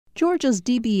Georgia's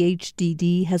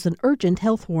DBHDD has an urgent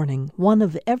health warning. 1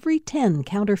 of every 10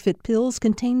 counterfeit pills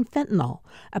contain fentanyl,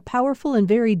 a powerful and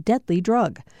very deadly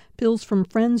drug. Pills from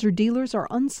friends or dealers are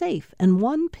unsafe, and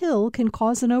 1 pill can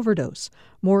cause an overdose.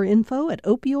 More info at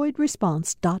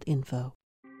opioidresponse.info.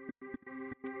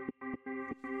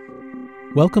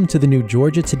 Welcome to the new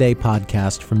Georgia Today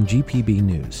podcast from GPB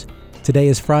News. Today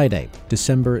is Friday,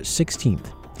 December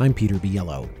 16th. I'm Peter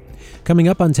Biello. Coming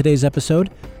up on today's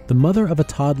episode, the mother of a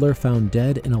toddler found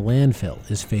dead in a landfill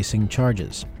is facing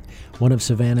charges. One of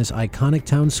Savannah's iconic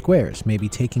town squares may be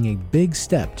taking a big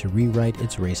step to rewrite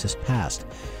its racist past.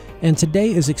 And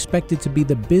today is expected to be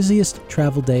the busiest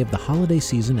travel day of the holiday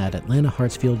season at Atlanta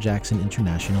Hartsfield-Jackson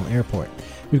International Airport.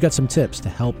 We've got some tips to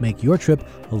help make your trip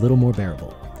a little more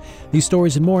bearable. These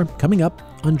stories and more coming up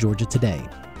on Georgia Today.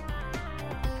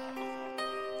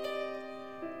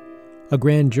 A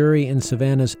grand jury in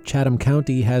Savannah's Chatham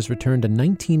County has returned a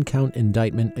 19-count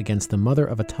indictment against the mother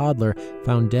of a toddler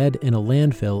found dead in a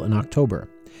landfill in October.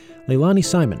 Leilani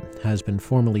Simon has been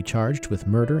formally charged with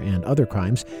murder and other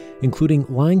crimes, including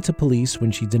lying to police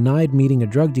when she denied meeting a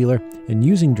drug dealer and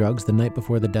using drugs the night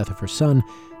before the death of her son,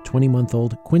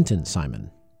 20-month-old Quinton Simon.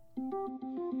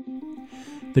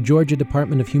 The Georgia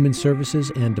Department of Human Services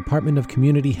and Department of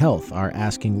Community Health are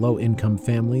asking low-income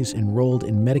families enrolled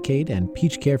in Medicaid and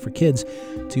Peach Care for Kids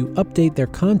to update their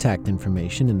contact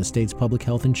information in the state's public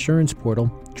health insurance portal,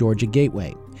 Georgia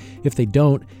Gateway. If they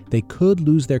don't, they could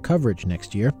lose their coverage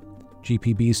next year.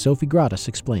 GPB's Sophie Gratis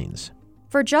explains.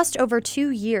 For just over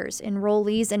 2 years,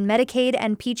 enrollees in Medicaid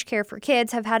and Peach Care for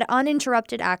Kids have had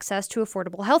uninterrupted access to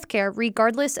affordable health care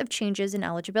regardless of changes in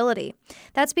eligibility.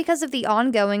 That's because of the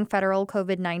ongoing federal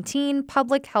COVID-19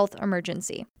 public health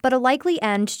emergency. But a likely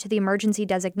end to the emergency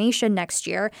designation next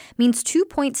year means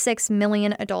 2.6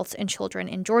 million adults and children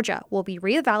in Georgia will be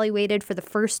reevaluated for the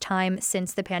first time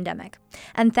since the pandemic.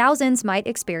 And thousands might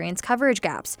experience coverage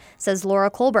gaps, says Laura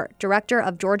Colbert, director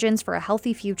of Georgians for a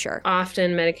Healthy Future.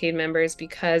 Often Medicaid members,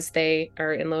 because they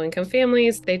are in low-income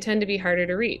families, they tend to be harder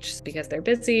to reach because they're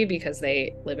busy, because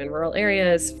they live in rural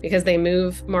areas, because they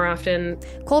move more often.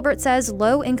 Colbert says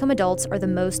low-income adults are the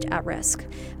most at risk.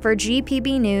 For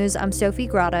GPB News, I'm Sophie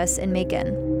Gratis in Macon.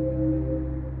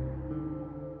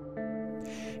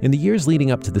 In the years leading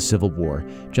up to the Civil War,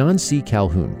 John C.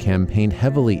 Calhoun campaigned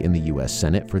heavily in the U.S.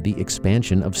 Senate for the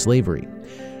expansion of slavery.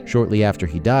 Shortly after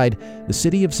he died, the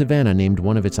city of Savannah named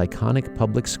one of its iconic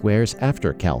public squares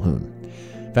after Calhoun.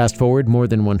 Fast forward more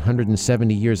than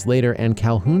 170 years later, and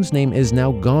Calhoun's name is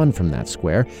now gone from that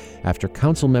square after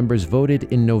council members voted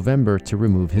in November to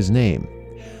remove his name.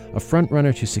 A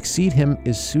frontrunner to succeed him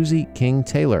is Susie King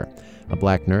Taylor, a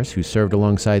black nurse who served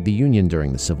alongside the Union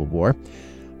during the Civil War.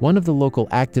 One of the local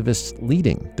activists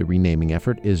leading the renaming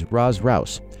effort is Roz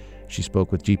Rouse. She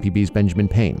spoke with GPB's Benjamin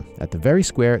Payne at the very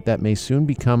square that may soon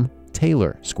become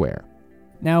Taylor Square.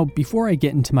 Now, before I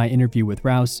get into my interview with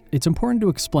Rouse, it's important to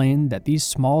explain that these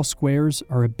small squares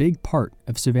are a big part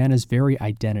of Savannah's very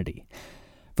identity.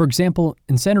 For example,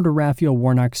 in Senator Raphael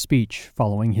Warnock's speech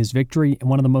following his victory in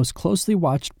one of the most closely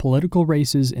watched political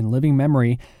races in living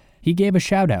memory, he gave a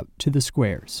shout-out to the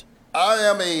squares. I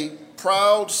am a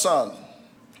proud son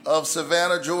of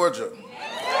Savannah, Georgia,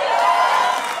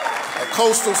 a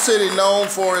coastal city known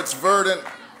for its verdant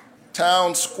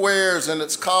town squares and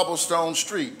its cobblestone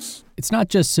streets. It's not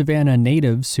just Savannah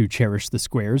natives who cherish the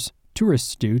squares.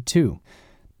 Tourists do, too.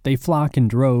 They flock in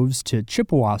droves to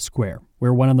Chippewa Square,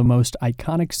 where one of the most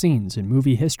iconic scenes in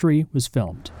movie history was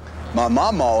filmed. My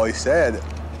mom always said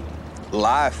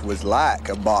life was like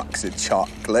a box of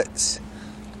chocolates.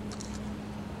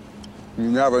 You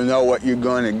never know what you're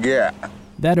going to get.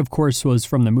 That, of course, was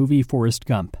from the movie Forrest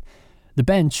Gump. The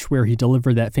bench where he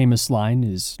delivered that famous line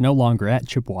is no longer at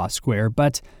Chippewa Square,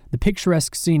 but the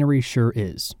picturesque scenery sure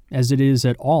is, as it is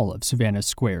at all of Savannah's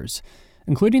squares,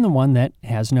 including the one that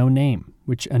has no name,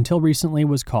 which until recently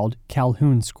was called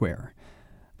Calhoun Square.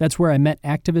 That's where I met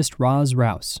activist Roz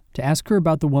Rouse to ask her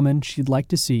about the woman she'd like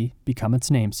to see become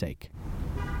its namesake.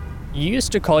 You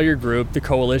used to call your group the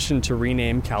Coalition to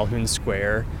rename Calhoun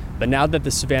Square, but now that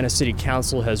the Savannah City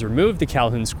Council has removed the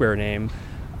Calhoun Square name,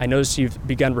 I noticed you've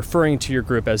begun referring to your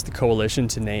group as the Coalition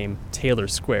to name Taylor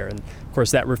Square. And of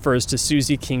course, that refers to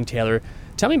Susie King Taylor.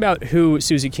 Tell me about who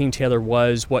Susie King Taylor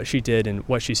was, what she did, and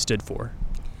what she stood for.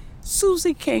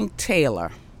 Susie King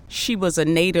Taylor, she was a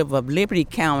native of Liberty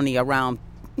County, around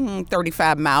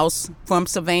 35 miles from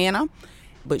Savannah.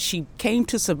 But she came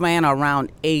to Savannah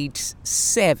around age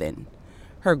 7.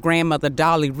 Her grandmother,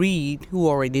 Dolly Reed, who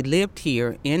already lived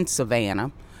here in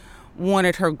Savannah,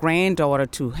 wanted her granddaughter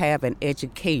to have an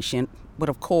education, but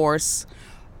of course,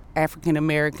 African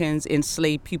Americans,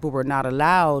 enslaved people were not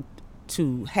allowed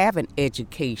to have an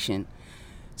education.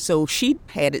 So she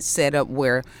had it set up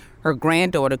where her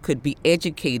granddaughter could be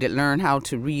educated, learn how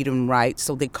to read and write.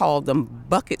 So they called them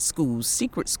bucket schools,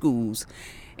 secret schools.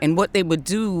 And what they would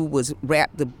do was wrap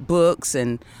the books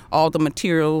and all the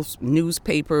materials,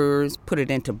 newspapers, put it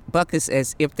into buckets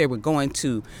as if they were going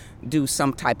to do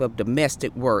some type of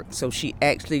domestic work. So she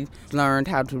actually learned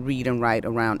how to read and write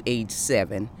around age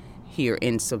 7 here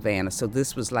in Savannah. So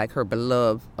this was like her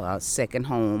beloved second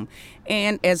home.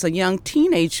 And as a young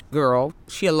teenage girl,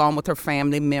 she, along with her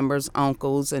family members,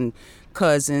 uncles and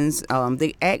cousins,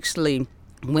 they actually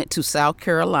went to South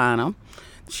Carolina.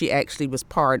 She actually was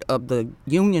part of the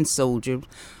Union soldiers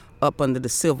up under the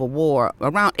Civil War.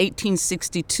 Around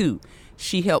 1862,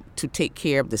 she helped to take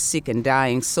care of the sick and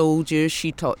dying soldiers.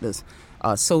 She taught the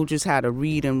soldiers how to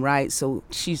read and write. So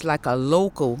she's like a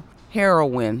local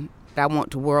heroine. I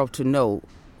want the world to know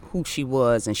who she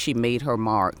was, and she made her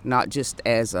mark, not just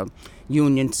as a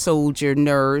Union soldier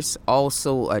nurse,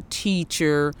 also a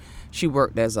teacher. She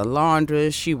worked as a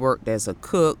laundress. She worked as a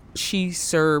cook. She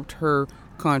served her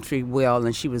country well,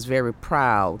 and she was very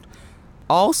proud.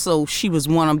 Also, she was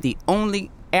one of the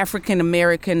only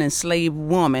African-American enslaved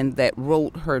women that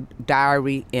wrote her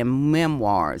diary and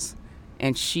memoirs,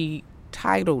 and she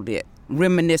titled it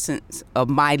Reminiscence of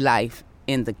My Life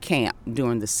in the Camp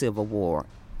During the Civil War.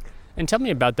 And tell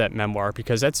me about that memoir,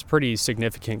 because that's pretty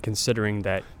significant considering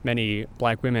that many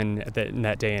black women in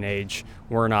that day and age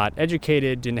were not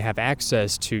educated, didn't have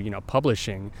access to,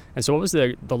 publishing. And so what was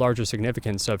the larger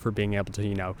significance of her being able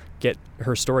to, get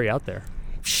her story out there?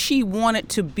 She wanted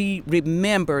to be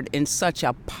remembered in such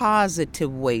a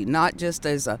positive way, not just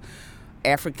as a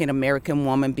African-American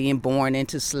woman being born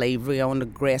into slavery on the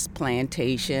grass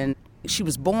plantation. She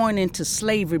was born into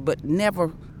slavery, but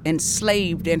never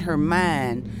enslaved in her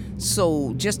mind.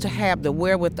 So just to have the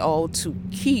wherewithal to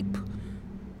keep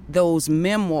those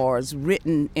memoirs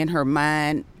written in her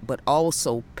mind, but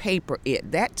also paper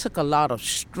it, that took a lot of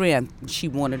strength. She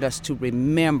wanted us to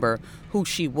remember who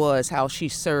she was, how she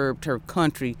served her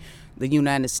country, the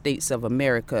United States of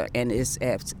America, and it's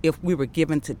as if we were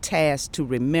given the task to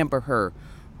remember her,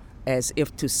 as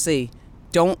if to say,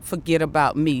 don't forget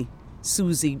about me,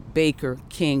 Susie Baker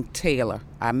King Taylor.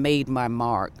 I made my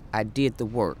mark. I did the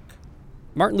work.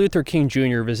 Martin Luther King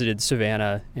Jr. visited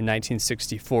Savannah in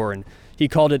 1964, and he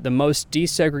called it the most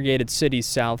desegregated city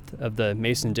south of the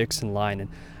Mason-Dixon line. And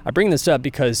I bring this up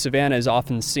because Savannah is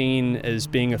often seen as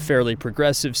being a fairly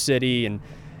progressive city, and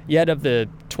yet of the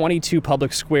 22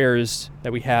 public squares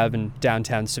that we have in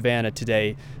downtown Savannah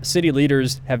today, city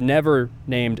leaders have never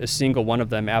named a single one of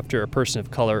them after a person of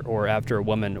color or after a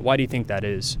woman. Why do you think that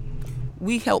is?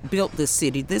 We helped build this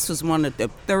city. This was one of the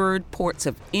third ports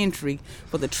of entry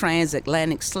for the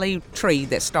transatlantic slave trade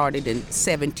that started in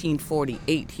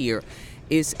 1748 here.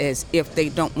 It's as if they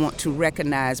don't want to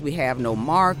recognize we have no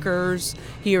markers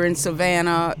here in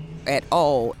Savannah at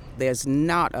all. There's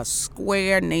not a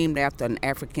square named after an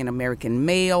African-American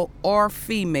male or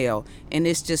female, and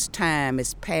it's just time,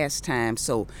 it's past time.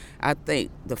 So I think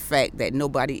the fact that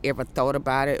nobody ever thought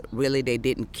about it, really they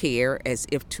didn't care, as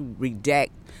if to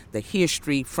redact the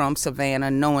history from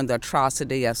Savannah, knowing the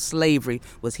atrocity of slavery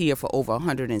was here for over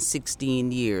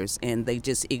 116 years, and they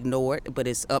just ignore it, but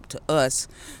it's up to us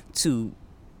to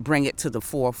bring it to the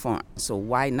forefront. So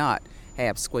why not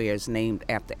have squares named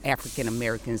after African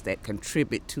Americans that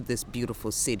contribute to this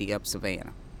beautiful city of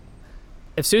Savannah?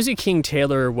 If Susie King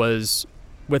Taylor was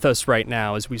with us right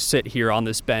now as we sit here on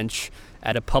this bench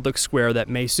at a public square that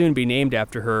may soon be named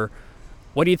after her,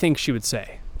 what do you think she would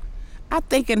say? I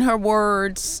think in her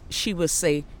words, she would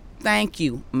say, "Thank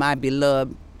you, my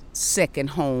beloved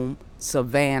second home,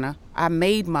 Savannah. I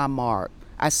made my mark.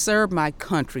 I served my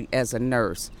country as a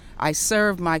nurse. I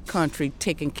served my country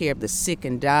taking care of the sick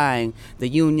and dying, the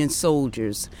Union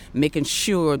soldiers, making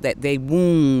sure that their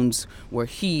wounds were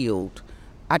healed.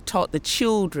 I taught the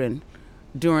children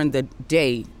during the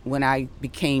day when I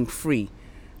became free.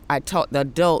 I taught the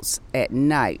adults at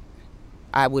night.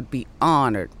 I would be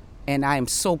honored, and I am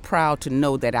so proud to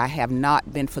know that I have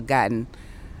not been forgotten.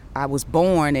 I was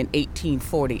born in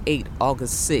 1848,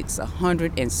 August 6,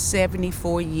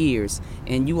 174 years,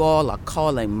 and you all are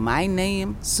calling my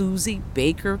name, Susie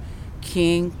Baker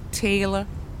King Taylor.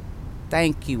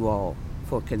 Thank you all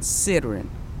for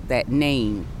considering that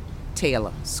name,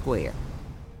 Taylor Square."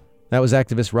 That was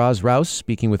activist Roz Rouse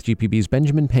speaking with GPB's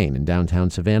Benjamin Payne in downtown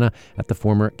Savannah at the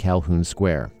former Calhoun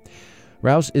Square.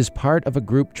 Rouse is part of a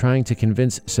group trying to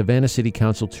convince Savannah City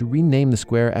Council to rename the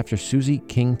square after Susie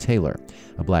King Taylor,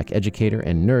 a black educator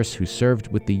and nurse who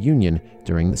served with the Union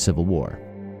during the Civil War.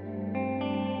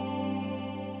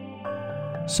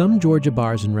 Some Georgia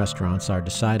bars and restaurants are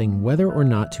deciding whether or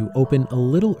not to open a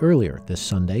little earlier this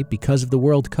Sunday because of the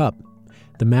World Cup.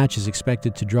 The match is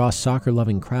expected to draw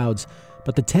soccer-loving crowds,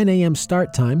 but the 10 a.m.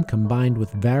 start time, combined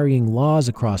with varying laws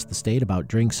across the state about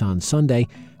drinks on Sunday,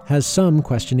 has some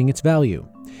questioning its value.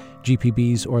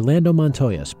 GPB's Orlando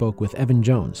Montoya spoke with Evan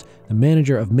Jones, the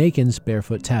manager of Macon's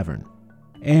Barefoot Tavern.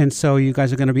 And so you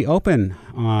guys are going to be open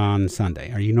on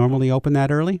Sunday. Are you normally open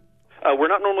that early? We're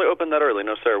not normally open that early,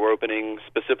 no, sir. We're opening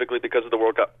specifically because of the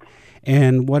World Cup.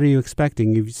 And what are you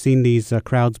expecting? You've seen these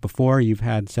crowds before. You've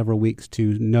had several weeks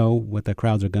to know what the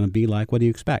crowds are going to be like. What do you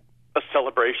expect? A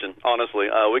celebration, honestly.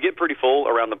 We get pretty full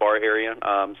around the bar area.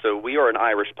 So we are an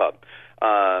Irish pub.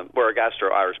 We're a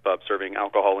gastro-Irish pub serving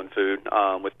alcohol and food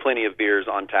with plenty of beers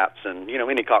on taps and,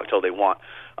 any cocktail they want.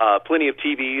 Plenty of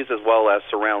TVs as well as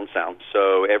surround sound.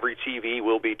 So every TV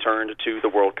will be turned to the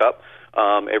World Cup.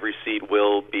 Every seat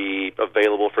will be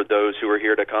available for those who are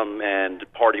here to come and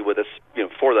party with us,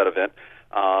 for that event.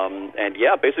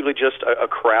 Basically just a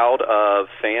crowd of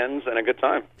fans and a good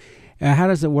time. How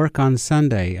does it work on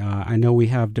Sunday? I know we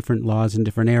have different laws in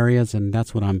different areas, and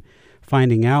that's what I'm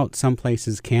finding out. Some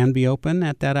places can be open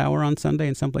at that hour on Sunday,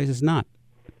 and some places not.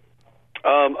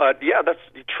 That's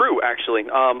true, actually.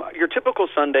 Your typical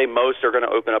Sunday, most are going to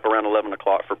open up around 11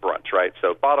 o'clock for brunch, right?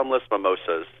 So bottomless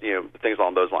mimosas, things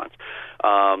along those lines.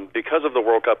 Because of the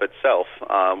World Cup itself,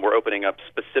 we're opening up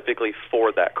specifically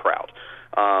for that crowd.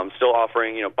 Still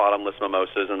offering, bottomless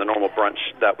mimosas and the normal brunch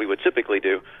that we would typically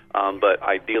do, but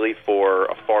ideally for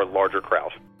a far larger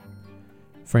crowd.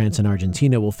 France and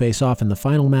Argentina will face off in the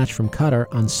final match from Qatar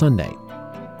on Sunday.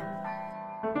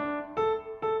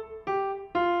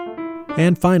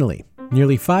 And finally,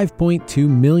 nearly 5.2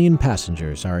 million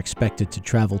passengers are expected to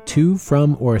travel to,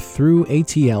 from, or through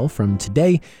ATL from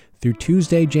today through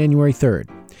Tuesday, January 3rd.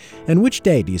 And which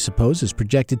day do you suppose is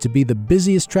projected to be the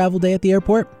busiest travel day at the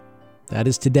airport? That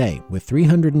is today, with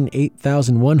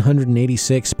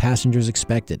 308,186 passengers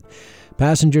expected.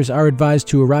 Passengers are advised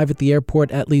to arrive at the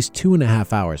airport at least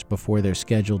 2.5 hours before their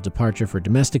scheduled departure for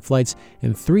domestic flights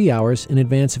and 3 hours in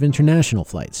advance of international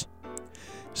flights.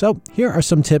 So, here are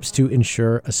some tips to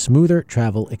ensure a smoother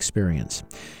travel experience.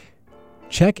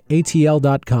 Check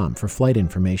ATL.com for flight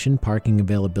information, parking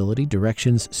availability,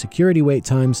 directions, security wait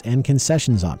times, and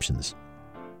concessions options.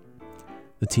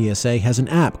 The TSA has an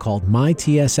app called My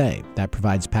TSA that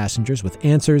provides passengers with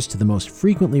answers to the most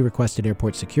frequently requested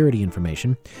airport security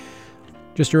information.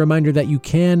 Just a reminder that you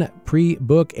can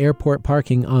pre-book airport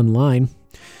parking online.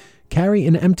 Carry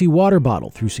an empty water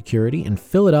bottle through security and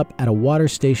fill it up at a water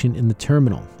station in the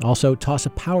terminal. Also, toss a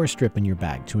power strip in your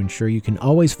bag to ensure you can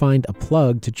always find a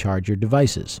plug to charge your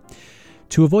devices.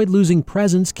 To avoid losing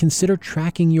presents, consider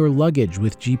tracking your luggage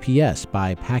with GPS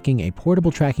by packing a portable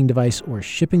tracking device or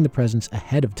shipping the presents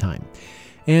ahead of time.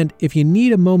 And if you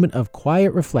need a moment of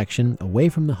quiet reflection away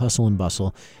from the hustle and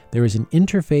bustle, there is an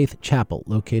interfaith chapel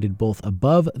located both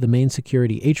above the main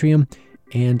security atrium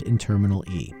and in Terminal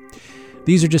E.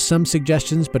 These are just some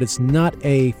suggestions, but it's not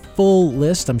a full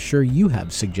list. I'm sure you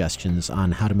have suggestions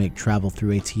on how to make travel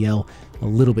through ATL a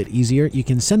little bit easier. You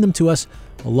can send them to us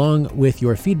along with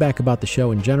your feedback about the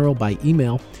show in general by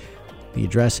email. The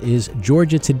address is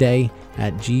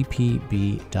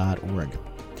georgiatoday@gpb.org.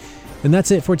 And that's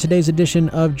it for today's edition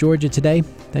of Georgia Today.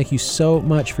 Thank you so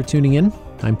much for tuning in.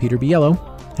 I'm Peter Biello.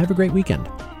 Have a great weekend.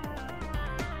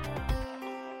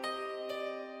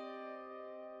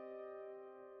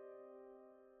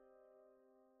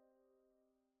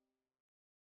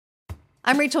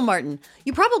 I'm Rachel Martin.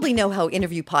 You probably know how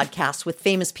interview podcasts with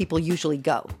famous people usually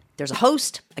go. There's a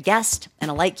host, a guest,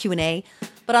 and a light Q&A.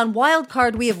 But on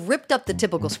Wildcard, we have ripped up the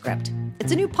typical script.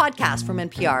 It's a new podcast from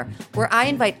NPR where I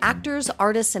invite actors,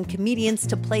 artists, and comedians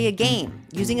to play a game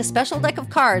using a special deck of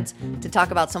cards to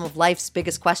talk about some of life's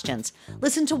biggest questions.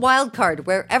 Listen to Wildcard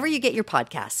wherever you get your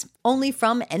podcasts, only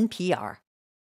from NPR.